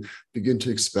potential, then you begin to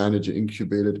expand it, you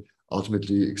incubate it,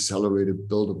 ultimately accelerate it,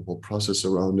 build a whole process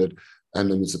around it.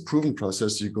 And then it's a proven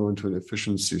process, you go into an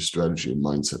efficiency strategy and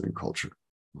mindset and culture.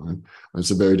 Right? And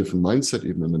it's a very different mindset,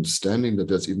 even an understanding that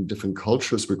there's even different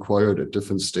cultures required at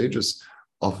different stages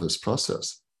of this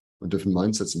process, or different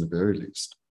mindsets in the very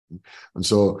least. And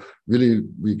so really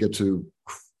we get to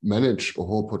manage a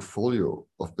whole portfolio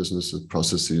of business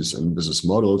processes and business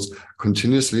models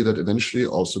continuously that eventually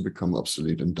also become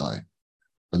obsolete and die.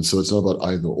 And so it's not about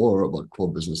either or, about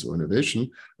core business or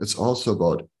innovation. It's also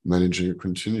about managing a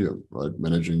continuum, right?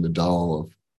 Managing the DAO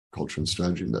of culture and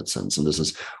strategy in that sense. And this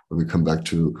is where we come back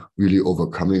to really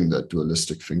overcoming that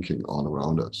dualistic thinking all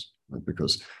around us, right?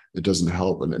 Because it doesn't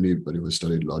help. And anybody who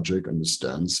studied logic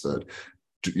understands that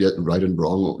yet right and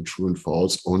wrong or true and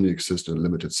false only exist in a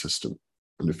limited system.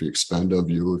 And if we expand our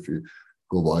view, if you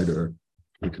go wider,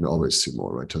 we can always see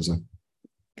more, right, Tessa?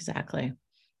 Exactly.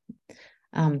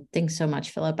 Thanks so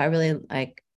much, Philip. I really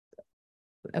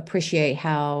appreciate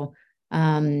how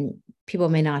people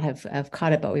may not have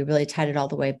caught it, but we really tied it all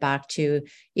the way back to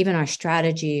even our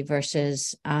strategy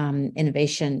versus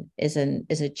innovation is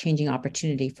a changing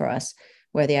opportunity for us,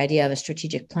 where the idea of a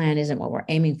strategic plan isn't what we're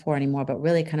aiming for anymore, but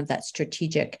really kind of that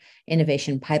strategic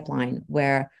innovation pipeline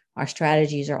where our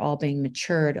strategies are all being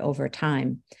matured over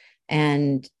time.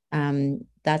 And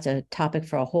that's a topic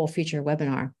for a whole future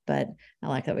webinar, but I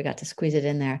like that we got to squeeze it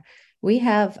in there. We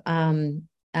have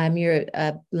your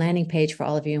landing page for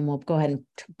all of you, and we'll go ahead and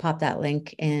pop that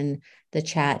link in the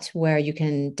chat where you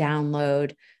can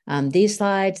download these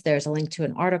slides. There's a link to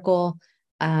an article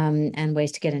and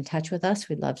ways to get in touch with us.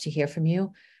 We'd love to hear from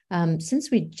you.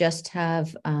 Since we just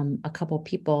have a couple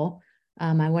people,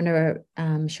 I wonder,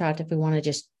 Sharat, if we want to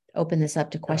just open this up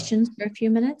to questions for a few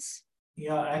minutes.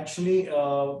 Yeah, actually,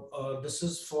 this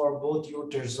is for both you,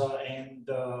 Tirza, and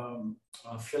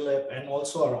Philip, and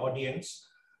also our audience.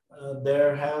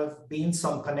 There have been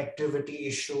some connectivity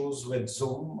issues with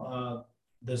Zoom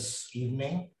this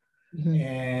evening. Mm-hmm.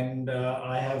 And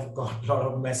I have got a lot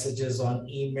of messages on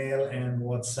email and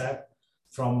WhatsApp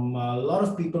from a lot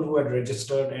of people who had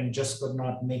registered and just could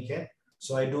not make it.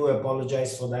 So I do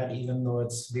apologize for that, even though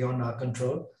it's beyond our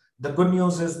control. The good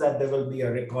news is that there will be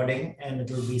a recording and it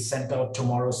will be sent out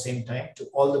tomorrow, same time, to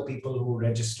all the people who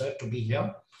registered to be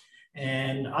here.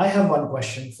 And I have one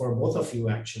question for both of you,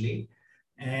 actually.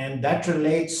 And that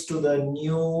relates to the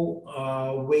new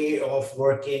way of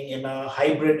working in a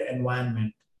hybrid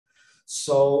environment.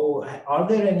 So are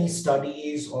there any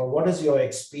studies, or what is your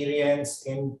experience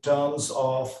in terms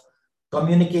of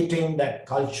communicating that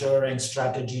culture and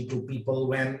strategy to people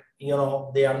when,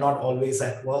 they are not always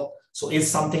at work? So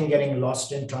is something getting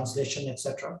lost in translation,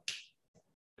 etc.?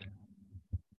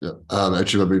 Yeah,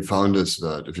 actually what we found is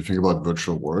that if you think about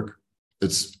virtual work,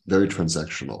 it's very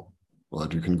transactional.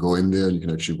 Right? You can go in there and you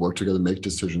can actually work together, make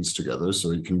decisions together.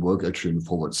 So you can work actually in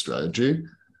forward strategy.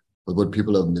 But what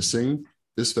people are missing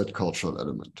is that cultural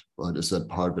element, right? Is that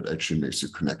part that actually makes you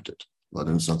connected, right?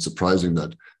 And it's not surprising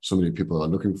that so many people are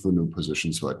looking for new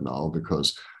positions right now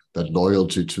because that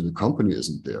loyalty to the company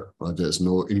isn't there, right? There's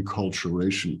no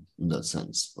enculturation in that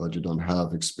sense, right? You don't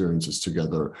have experiences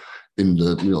together in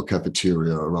the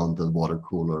cafeteria, around the water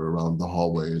cooler, around the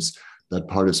hallways. That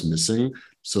part is missing.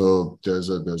 So there's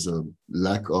a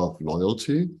lack of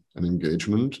loyalty and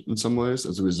engagement in some ways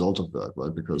as a result of that,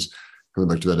 right? Because going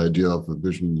back to that idea of a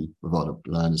vision without a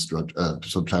plan is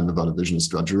plan without a vision is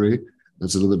drudgery.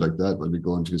 It's a little bit like that when we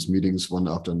go into these meetings one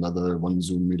after another, one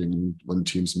Zoom meeting, one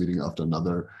Teams meeting after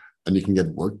another, and you can get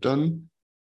work done,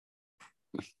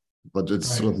 but it's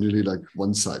sort of nearly like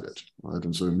one-sided, right?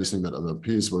 And so we're missing that other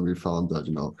piece where we found that,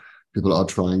 people are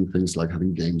trying things like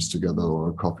having games together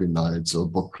or coffee nights or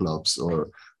book clubs or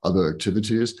other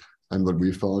activities. And what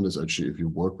we found is actually if you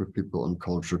work with people on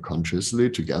culture consciously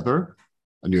together,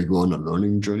 and you go on a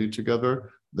learning journey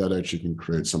together, that actually can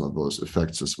create some of those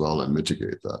effects as well and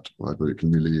mitigate that, right? Where you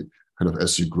can really kind of,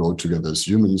 as you grow together as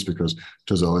humans, because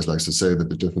Tessa always likes to say that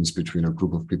the difference between a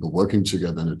group of people working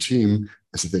together in a team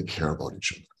is that they care about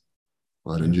each other,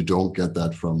 right? And you don't get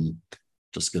that from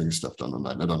just getting stuff done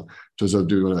online. I don't know. Tessa,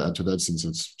 do you want to add to that since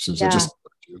I just...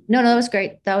 No, that was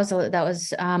great. That was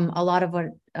a lot of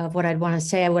what I'd want to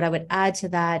say. What I would add to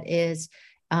that is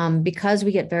because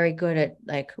we get very good at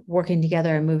like working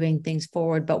together and moving things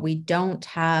forward, but we don't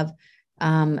have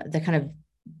the kind of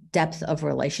depth of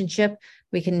relationship.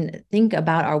 We can think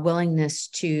about our willingness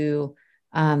to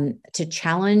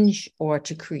challenge or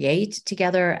to create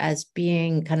together as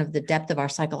being kind of the depth of our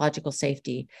psychological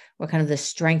safety, or kind of the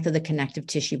strength of the connective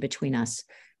tissue between us.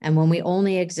 And when we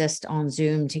only exist on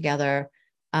Zoom together,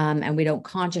 and we don't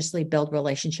consciously build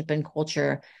relationship and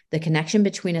culture, the connection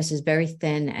between us is very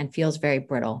thin and feels very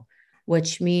brittle,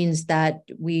 which means that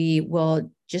we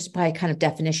will, just by kind of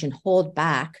definition, hold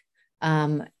back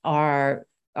our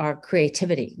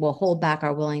creativity. We'll hold back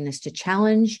our willingness to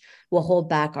challenge. We'll hold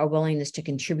back our willingness to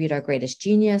contribute our greatest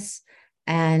genius.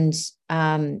 And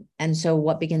so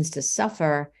what begins to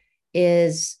suffer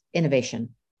is innovation.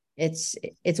 It's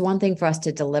one thing for us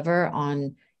to deliver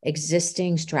on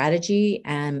existing strategy,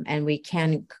 and we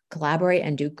can collaborate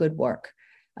and do good work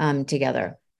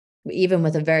together, even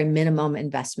with a very minimum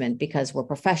investment, because we're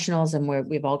professionals and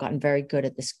we've all gotten very good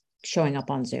at this, showing up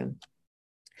on Zoom.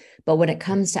 But when it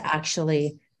comes to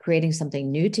actually creating something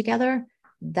new together,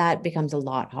 that becomes a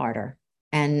lot harder,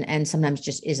 and sometimes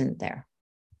just isn't there.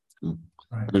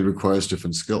 Right. And it requires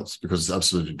different skills, because it's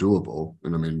absolutely doable.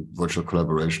 And I mean, virtual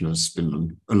collaboration has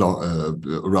been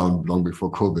around long before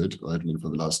COVID, right? I mean, for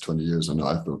the last 20 years, I know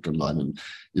I've worked online, and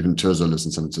even Tessa lives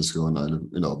in San Francisco, and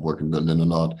I work in Berlin a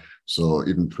lot. So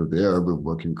even for there, we're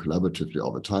working collaboratively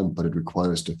all the time, but it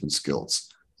requires different skills.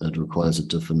 And it requires a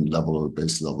different level or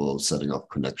base level of setting up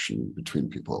connection between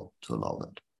people to allow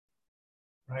that.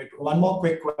 Right. One more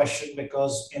quick question,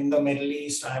 because in the Middle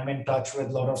East, I'm in touch with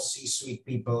a lot of C-suite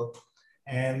people.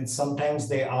 And sometimes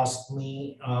they ask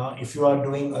me if you are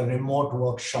doing a remote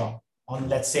workshop on,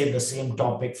 let's say, the same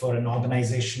topic for an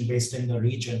organization based in the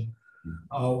region,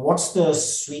 what's the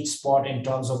sweet spot in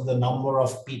terms of the number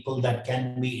of people that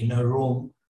can be in a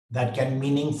room that can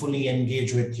meaningfully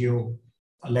engage with you,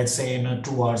 let's say in a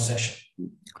 2-hour session?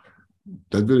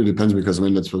 That really depends, because I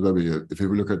mean, if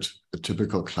you look at a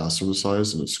typical classroom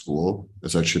size in a school,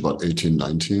 it's actually about 18,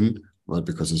 19. Right,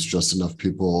 because it's just enough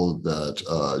people that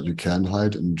you can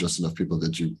hide, and just enough people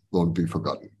that you won't be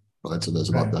forgotten, right? So there's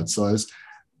about that size.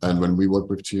 And when we work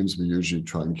with teams, we usually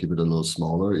try and keep it a little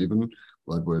smaller even,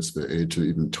 right? Where it's the 8 to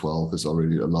even 12 is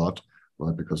already a lot,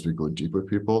 right? Because we go deep with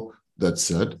people. That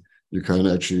said, you can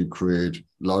actually create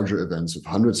larger events with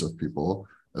hundreds of people,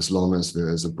 as long as there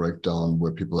is a breakdown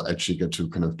where people actually get to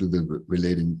kind of do the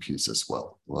relating piece as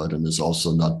well, right? And it's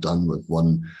also not done with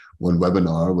one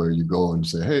webinar where you go and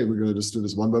say, hey, we're going to just do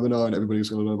this one webinar and everybody's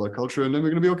going to learn about culture and then we're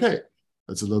going to be okay.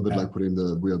 It's a little bit like putting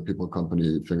the Real People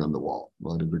Company thing on the wall,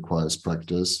 right? It requires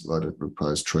practice, right? It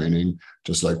requires training,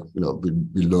 just like,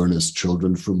 we learn as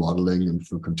children through modeling and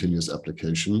through continuous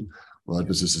application, right?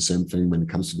 This is the same thing when it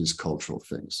comes to these cultural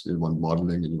things. You want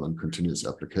modeling and you want continuous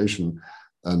application.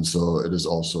 And so it is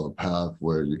also a path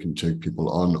where you can take people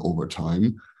on over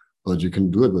time, but you can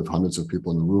do it with hundreds of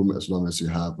people in the room, as long as you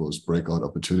have those breakout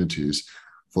opportunities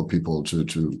for people to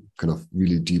kind of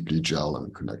really deeply gel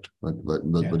and connect. Right?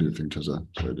 What do you think, Tessa?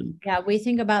 Yeah, we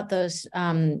think about those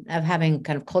of having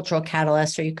kind of cultural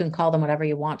catalysts, or you can call them whatever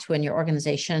you want to in your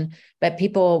organization, but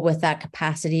people with that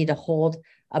capacity to hold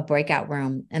a breakout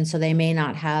room. And so they may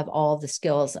not have all the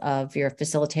skills of your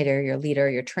facilitator, your leader,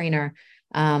 your trainer,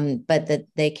 but that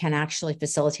they can actually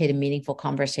facilitate a meaningful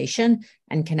conversation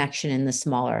and connection in the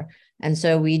smaller. And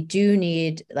so we do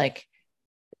need,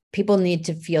 people need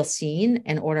to feel seen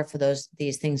in order for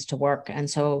these things to work. And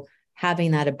so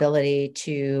having that ability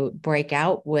to break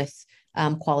out with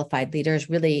qualified leaders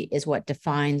really is what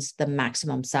defines the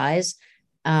maximum size,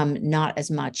 not as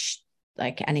much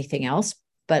like anything else.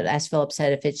 But as Philip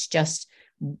said, if it's just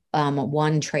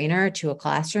one trainer to a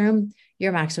classroom,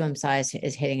 your maximum size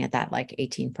is hitting at that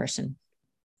 18 person.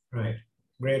 Right.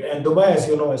 Great. And Dubai, as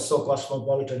you know, is so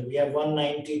cosmopolitan. We have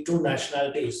 192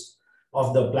 nationalities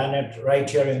of the planet right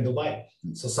here in Dubai.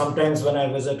 So sometimes when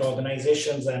I visit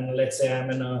organizations and let's say I'm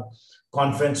in a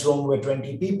conference room with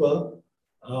 20 people,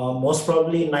 most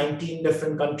probably 19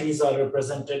 different countries are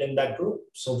represented in that group.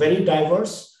 So very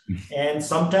diverse. And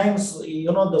sometimes,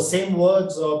 the same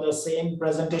words or the same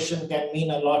presentation can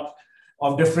mean a lot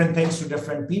of different things to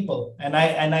different people. And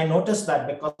I noticed that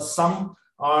because some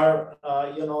are,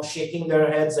 shaking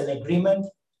their heads in agreement,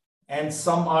 and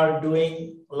some are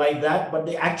doing like that, but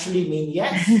they actually mean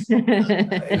yes.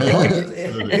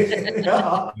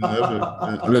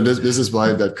 This is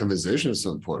why that conversation is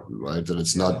so important, right? That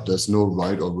it's not, there's no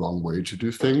right or wrong way to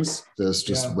do things. There's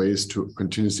just ways to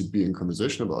continuously be in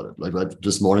conversation about it. Like right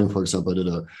this morning, for example,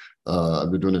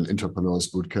 we're doing an entrepreneurs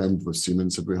bootcamp with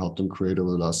Siemens that we helped them create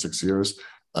over the last 6 years.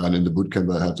 And in the bootcamp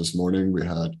I had this morning, we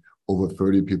had over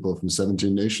 30 people from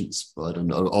 17 nations, right?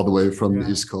 And all the way from the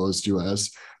East Coast, US,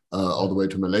 all the way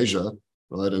to Malaysia,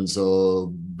 right? And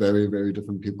so very, very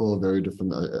different people, very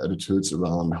different attitudes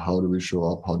around how do we show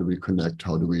up, how do we connect,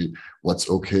 what's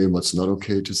okay, what's not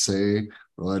okay to say,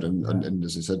 right? And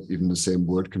as I said, even the same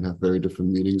word can have very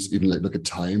different meanings, even like look at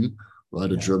time,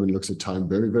 right? A German looks at time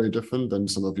very, very different than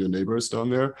some of your neighbors down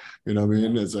there. You know what I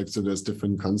mean? It's like, so there's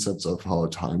different concepts of how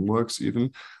time works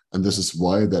even. And this is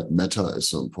why that meta is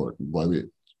so important, why we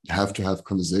have to have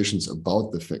conversations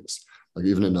about the things. Like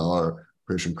even in our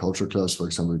creation culture class, for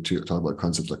example, we talk about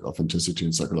concepts like authenticity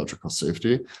and psychological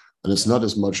safety. And it's not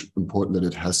as much important that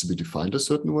it has to be defined a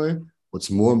certain way. What's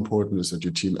more important is that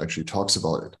your team actually talks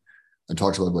about it and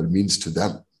talks about what it means to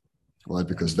them, right?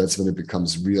 Because that's when it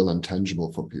becomes real and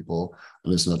tangible for people.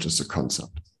 And it's not just a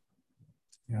concept.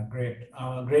 Yeah, great.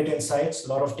 Great insights. A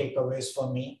lot of takeaways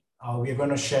for me. We're going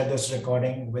to share this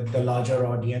recording with the larger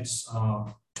audience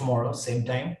tomorrow, same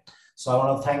time. So I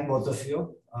want to thank both of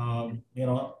you.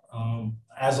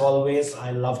 As always,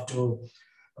 I love to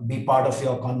be part of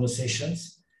your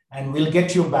conversations, and we'll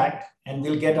get you back, and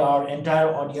we'll get our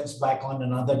entire audience back on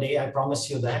another day. I promise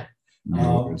you that.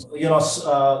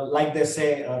 Like they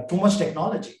say, too much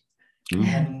technology.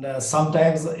 And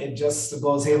sometimes it just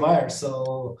goes haywire.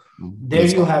 So there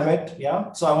you have it.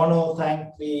 Yeah. So I want to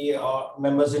thank the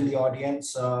members in the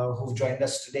audience who've joined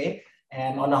us today.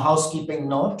 And on a housekeeping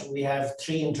note, we have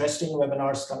 3 interesting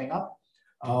webinars coming up.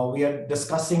 We are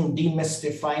discussing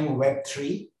demystifying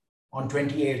Web3 on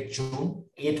 28th June,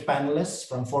 8 panelists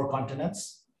from 4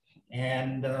 continents.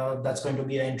 And that's going to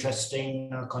be an interesting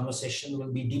conversation.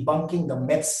 We'll be debunking the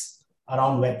myths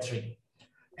around Web3.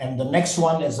 And the next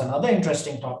one is another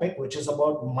interesting topic, which is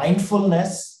about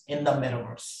mindfulness in the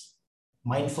metaverse.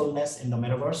 Mindfulness in the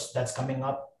metaverse, that's coming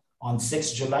up on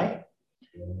 6th July.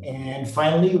 And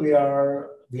finally, we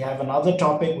have another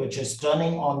topic, which is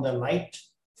turning on the light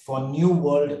for new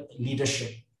world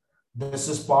leadership. This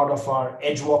is part of our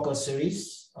Edgewalker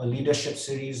series, a leadership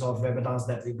series of webinars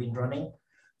that we've been running.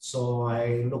 So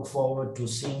I look forward to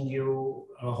seeing you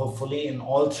hopefully in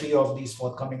all 3 of these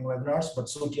forthcoming webinars, but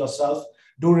suit yourself.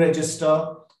 Do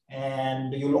register,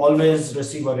 and you'll always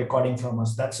receive a recording from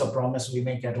us. That's a promise we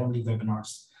make at Only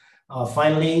Webinars.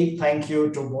 Finally, thank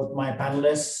you to both my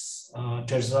panelists.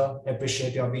 Terza,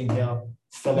 appreciate your being here.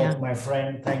 Philip, my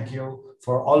friend, thank you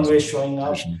for always showing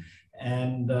up.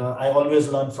 And I always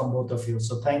learn from both of you.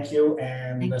 So thank you,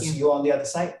 and see you on the other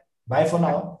side. Bye for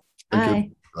now.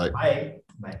 Bye. Bye. Bye.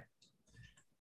 Bye.